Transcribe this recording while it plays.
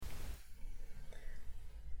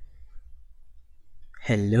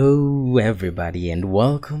Hello, everybody, and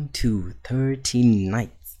welcome to 13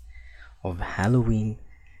 Nights of Halloween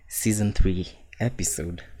Season 3,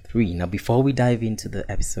 Episode 3. Now, before we dive into the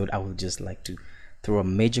episode, I would just like to throw a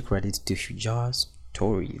major credit to Shuja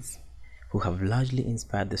Stories, who have largely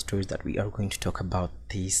inspired the stories that we are going to talk about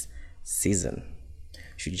this season.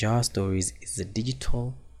 Shuja Stories is a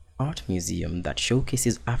digital art museum that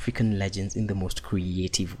showcases African legends in the most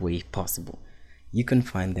creative way possible. You can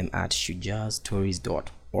find them at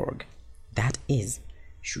shujastories.org. That is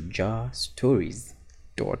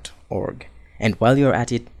shujastories.org. And while you're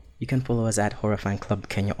at it, you can follow us at Horror Fan Club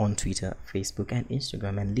Kenya on Twitter, Facebook, and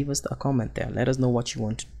Instagram, and leave us a comment there. Let us know what you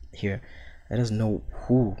want to hear. Let us know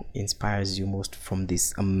who inspires you most from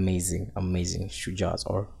these amazing Shujas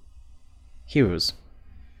or heroes.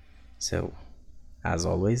 So, as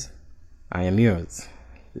always, I am yours,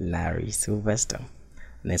 Larry Sylvester.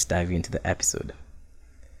 Let's dive into the episode.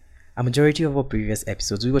 A majority of our previous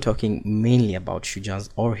episodes, we were talking mainly about Shujas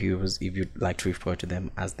or heroes, if you'd like to refer to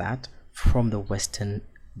them as that, from the western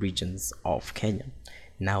regions of Kenya.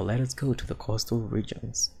 Now let us go to the coastal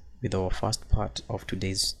regions, with our first part of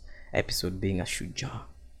today's episode being a Shuja,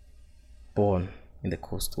 born in the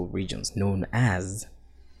coastal regions, known as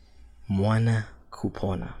Mwana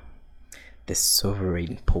Kupona, the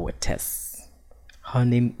sovereign poetess. Her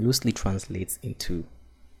name loosely translates into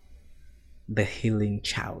the healing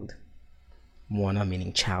child. Mwana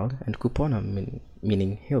meaning child and Kupona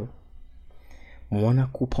meaning hill. Mwana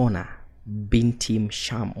Kupona binti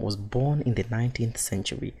Msham was born in the 19th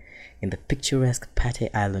century in the picturesque Pate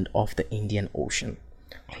Island off the Indian Ocean,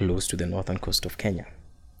 close to the northern coast of Kenya.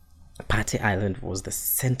 Pate Island was the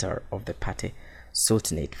center of the Pate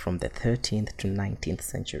Sultanate from the 13th to 19th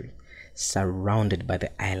century, surrounded by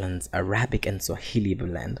the island's Arabic and Swahili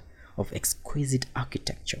blend of exquisite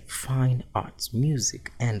architecture, fine arts,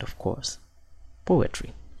 music, and of course,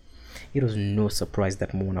 poetry. It was no surprise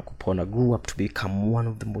that Mwana Kupona grew up to become one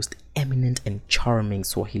of the most eminent and charming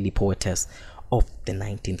Swahili poetess of the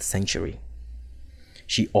 19th century.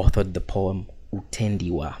 She authored the poem Utendi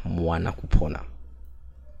wa Mwana Kupona,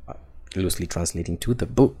 loosely translating to the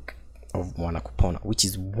Book of Mwana Kupona, which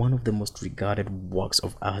is one of the most regarded works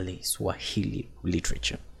of early Swahili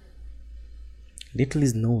literature. Little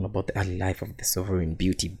is known about the early life of the sovereign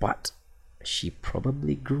beauty, but she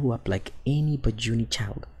probably grew up like any Bajuni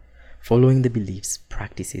child, following the beliefs,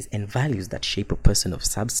 practices, and values that shape a person of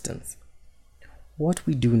substance. What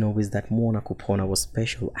we do know is that Mwana Kupona was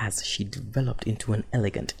special as she developed into an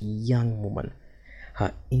elegant young woman.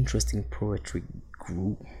 Her interest in poetry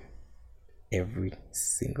grew every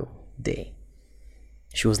single day.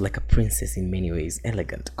 She was like a princess in many ways,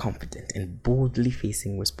 elegant, confident, and boldly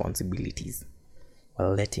facing responsibilities,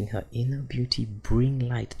 while letting her inner beauty bring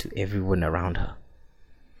light to everyone around her.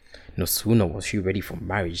 No sooner was she ready for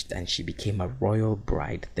marriage than she became a royal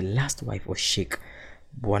bride, the last wife of Sheikh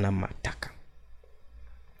Bwana Mataka,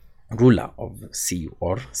 ruler of Siu,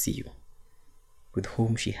 with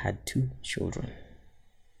whom she had 2 children.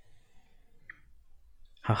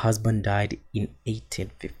 Her husband died in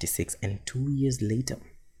 1856, and 2 years later,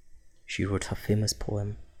 she wrote her famous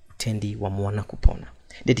poem Utendi wa Mwana Kupona,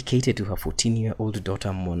 dedicated to her 14-year-old daughter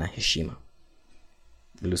Mwana Heshima,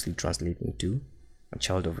 loosely translating to a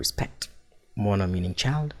child of respect. Mwana meaning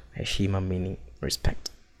child, Heshima meaning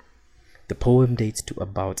respect. The poem dates to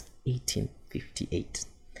about 1858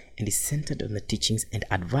 and is centered on the teachings and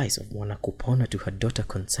advice of Mwana Kupona to her daughter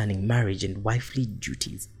concerning marriage and wifely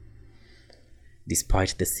duties.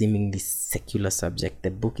 Despite the seemingly secular subject,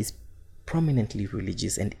 the book is prominently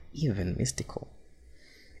religious and even mystical,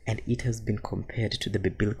 and it has been compared to the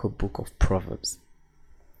biblical book of Proverbs.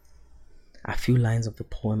 A few lines of the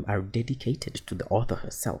poem are dedicated to the author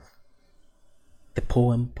herself. The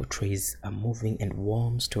poem portrays a moving and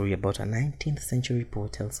warm story about a 19th century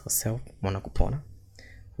poetess herself, Mwana Kupona,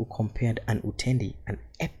 who compared an utendi, an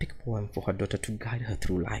epic poem for her daughter, to guide her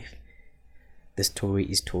through life. The story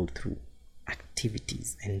is told through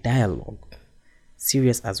activities and dialogue,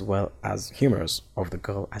 serious as well as humorous, of the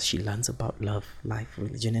girl as she learns about love, life,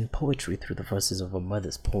 religion, and poetry through the verses of her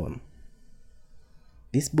mother's poem.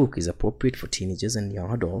 This book is appropriate for teenagers and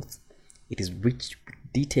young adults. It is rich with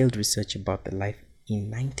detailed research about the life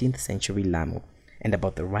in 19th century Lamu and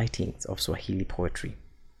about the writings of Swahili poetry.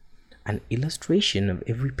 An illustration of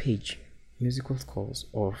every page, musical scores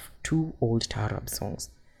of 2 old Taarab songs,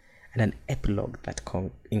 and an epilogue that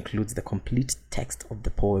includes the complete text of the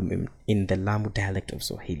poem in the Lamu dialect of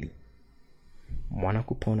Swahili. Mwana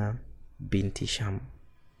Kupona binti Sham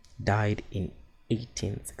died in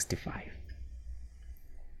 1865.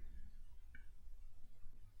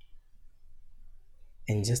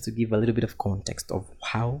 And just to give a little bit of context of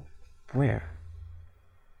how, where,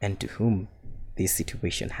 and to whom this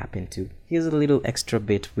situation happened to, here's a little extra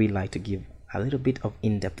bit we like to give a little bit of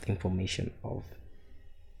in-depth information of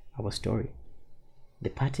our story. The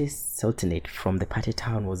Pate Sultanate from the Pate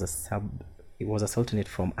town was a sultanate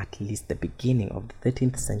from at least the beginning of the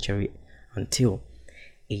 13th century until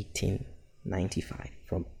 1895.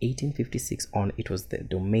 From 1856 on, it was the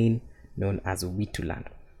domain known as Wituland.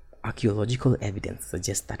 Archaeological evidence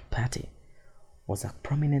suggests that Pate was a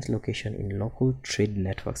prominent location in local trade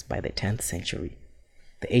networks by the 10th century.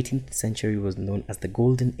 The 18th century was known as the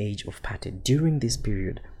Golden Age of Pate. During this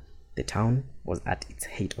period, the town was at its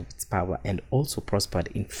height of its power and also prospered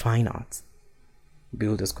in fine arts.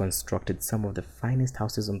 Builders constructed some of the finest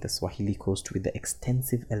houses on the Swahili coast with the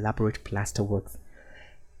extensive elaborate plasterworks,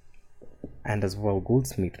 and as well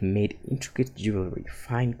goldsmiths made intricate jewelry.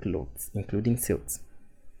 Fine clothes, including silks,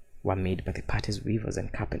 were made by the Pate's weavers,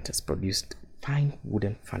 and carpenters produced fine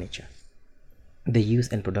wooden furniture. The use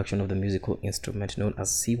and production of the musical instrument known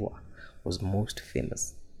as siwa was most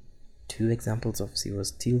famous. 2 examples of siwa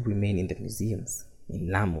still remain in the museums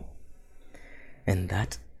in Lamu. And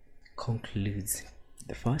that concludes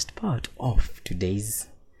the first part of today's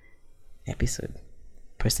episode.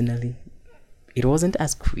 Personally, it wasn't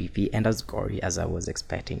as creepy and as gory as I was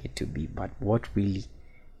expecting it to be, but what really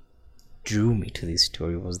drew me to this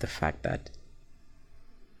story was the fact that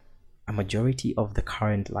a majority of the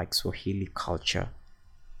current Swahili culture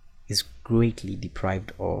is greatly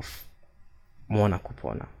deprived of Mwana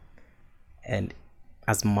Kupona. And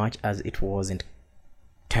as much as it wasn't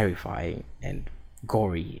terrifying and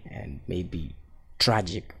gory and maybe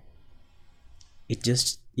tragic, it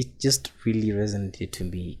just really resonated to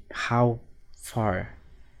me how far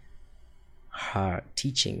her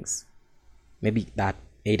teachings, maybe that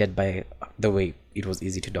aided by the way it was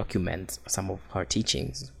easy to document some of her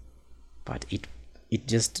teachings, but it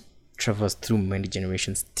just traversed through many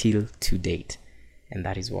generations till to date. And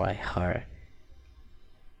that is why her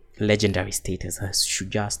legendary status, her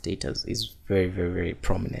Shuja status, is very, very, very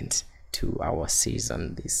prominent to our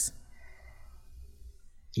season this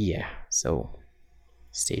year. So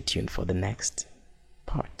stay tuned for the next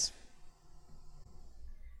part.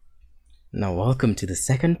 Now, welcome to the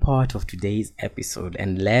second part of today's episode,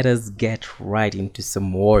 and let us get right into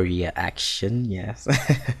some warrior action. Yes.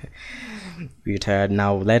 We're tired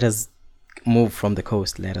now. Let us move from the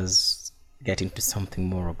coast. Let us get into something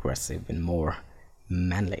more aggressive and more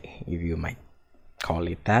manly, if you might call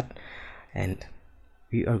it that. And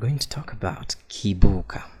we are going to talk about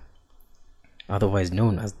Kibuka, otherwise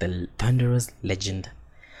known as the Thunderous Legend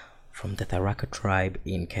from the Tharaka tribe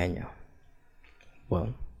in Kenya.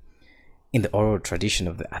 Well, in the oral tradition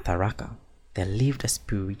of the Atharaka, there lived a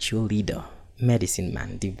spiritual leader, medicine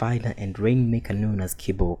man, diviner, and rainmaker known as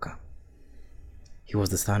Kibuka. He was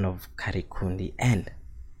the son of Karikundi and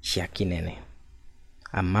Shiakinene.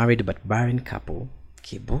 A married but barren couple,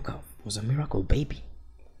 Kibuka was a miracle baby.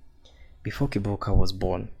 Before Kibuka was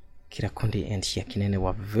born, Kirakundi and Shiakinene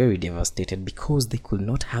were very devastated because they could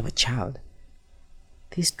not have a child.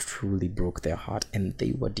 This truly broke their heart, and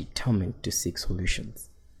they were determined to seek solutions.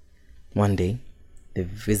 One day, they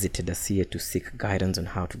visited a seer to seek guidance on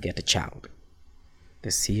how to get a child.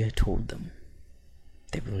 The seer told them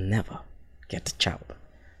they will never get a child.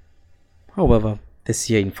 However, the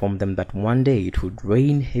seer informed them that one day it would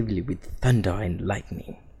rain heavily with thunder and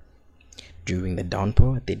lightning. During the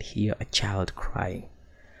downpour, they'd hear a child crying,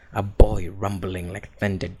 a boy rumbling like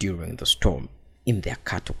thunder during the storm in their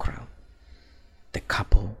cattle kraal. The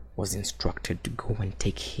couple was instructed to go and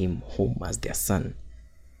take him home as their son.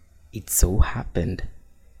 It so happened,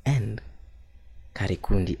 and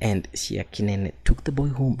Karikundi and Shiakinene took the boy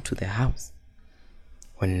home to their house.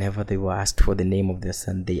 Whenever they were asked for the name of their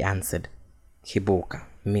son, they answered Kibuka,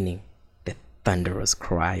 meaning the thunderous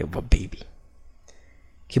cry of a baby.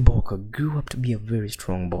 Kibuka grew up to be a very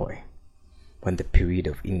strong boy. When the period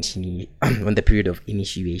of initiation,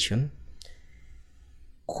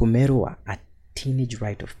 Kumerua, a teenage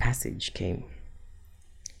rite of passage, came.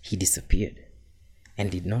 He disappeared and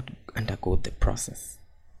did not undergo the process.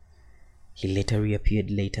 He later reappeared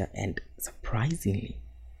later, and surprisingly,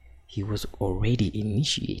 he was already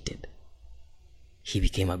initiated. He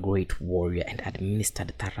became a great warrior and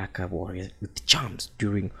administered Tharaka warriors with charms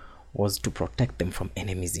during wars to protect them from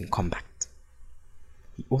enemies in combat.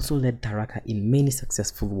 He also led Tharaka in many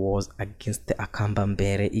successful wars against the Akamba,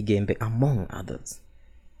 Mbere, Igembe, among others.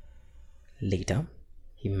 Later,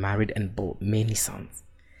 he married and bore many sons.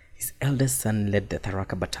 His eldest son led the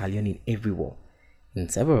Tharaka battalion in every war, In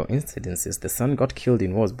several incidences, the son got killed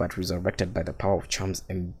in wars but resurrected by the power of charms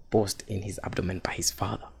embossed in his abdomen by his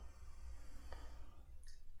father.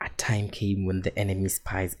 A time came when the enemy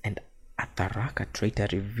spies and a Tharaka traitor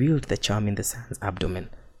revealed the charm in the son's abdomen.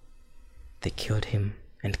 They killed him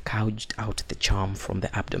and gouged out the charm from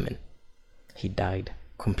the abdomen. He died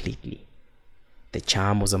completely. The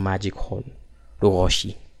charm was a magic horn,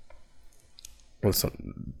 Ruroshi. Also,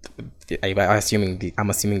 I'm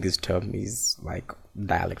assuming this term is like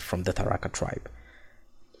dialect from the Tharaka tribe.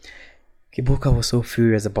 Kibuka was so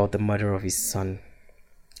furious about the murder of his son.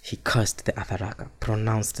 He cursed the Atharaka,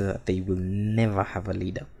 pronounced that they will never have a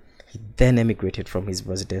leader. He then emigrated from his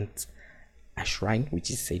residence, a shrine which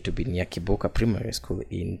is said to be near Kibuka Primary School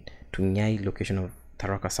in Tunyai, location of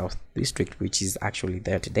Tharaka South District, which is actually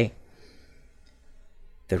there today.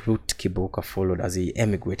 The route Kibuka followed as he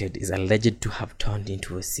emigrated is alleged to have turned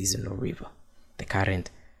into a seasonal river, the current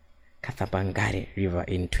Kathabangare River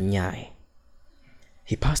in Tunyai.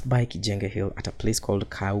 He passed by Kijenge Hill at a place called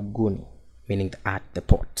Kauguni, meaning at the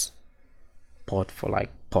port. Port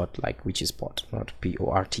which is port, not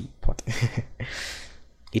P-O-R-T, port.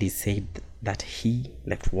 It is said that he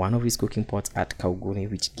left one of his cooking pots at Kauguni,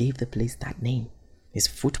 which gave the place that name. His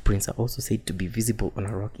footprints are also said to be visible on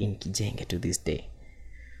a rock in Kijenge to this day.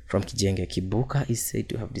 From Kijenge, Kibuka is said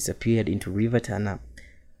to have disappeared into River Tana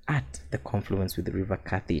at the confluence with the River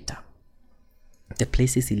Kathita. The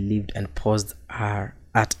places he lived and paused are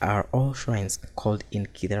all shrines called in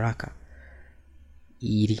Kitharaka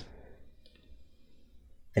Iri.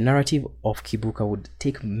 The narrative of Kibuka would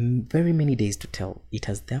take very many days to tell. It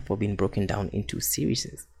has therefore been broken down into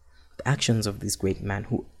series. The actions of this great man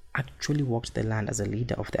who actually walked the land as a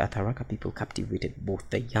leader of the Atharaka people captivated both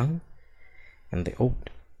the young and the old.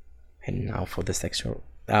 And now for the special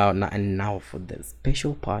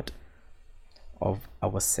part of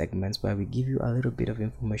our segments where we give you a little bit of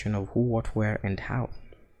information of who, what, where, and how.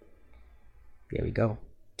 There we go.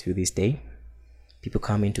 To this day, people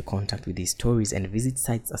come into contact with these stories and visit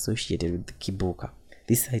sites associated with the Kibuka.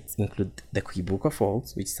 These sites include the Kibuka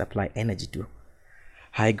Falls, which supply energy to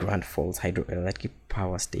High Grand Falls hydroelectric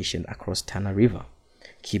power station across Tana River,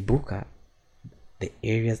 Kibuka, the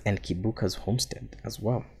areas, and Kibuka's homestead as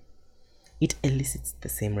well. It elicits the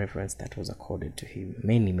same reverence that was accorded to him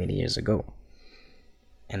many, many years ago.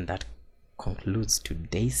 And that concludes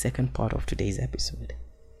today's second part of today's episode.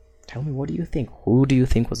 Tell me, what do you think? Who do you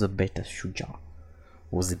think was a better Shuja?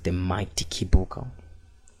 Was it the mighty Kibuka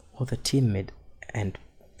or the timid and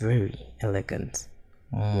very elegant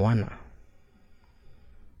Mwana?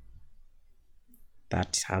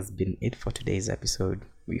 That has been it for today's episode.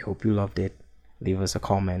 We hope you loved it. Leave us a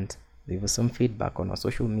comment. Leave us some feedback on our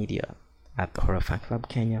social media at the Horror Fan Club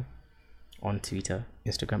Kenya on Twitter,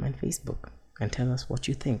 Instagram, and Facebook. And tell us what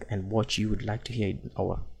you think and what you would like to hear in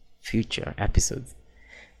our future episodes.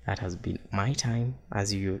 That has been my time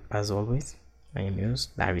as always. I am yours,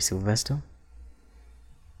 Larry Sylvester.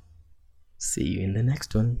 See you in the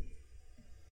next one.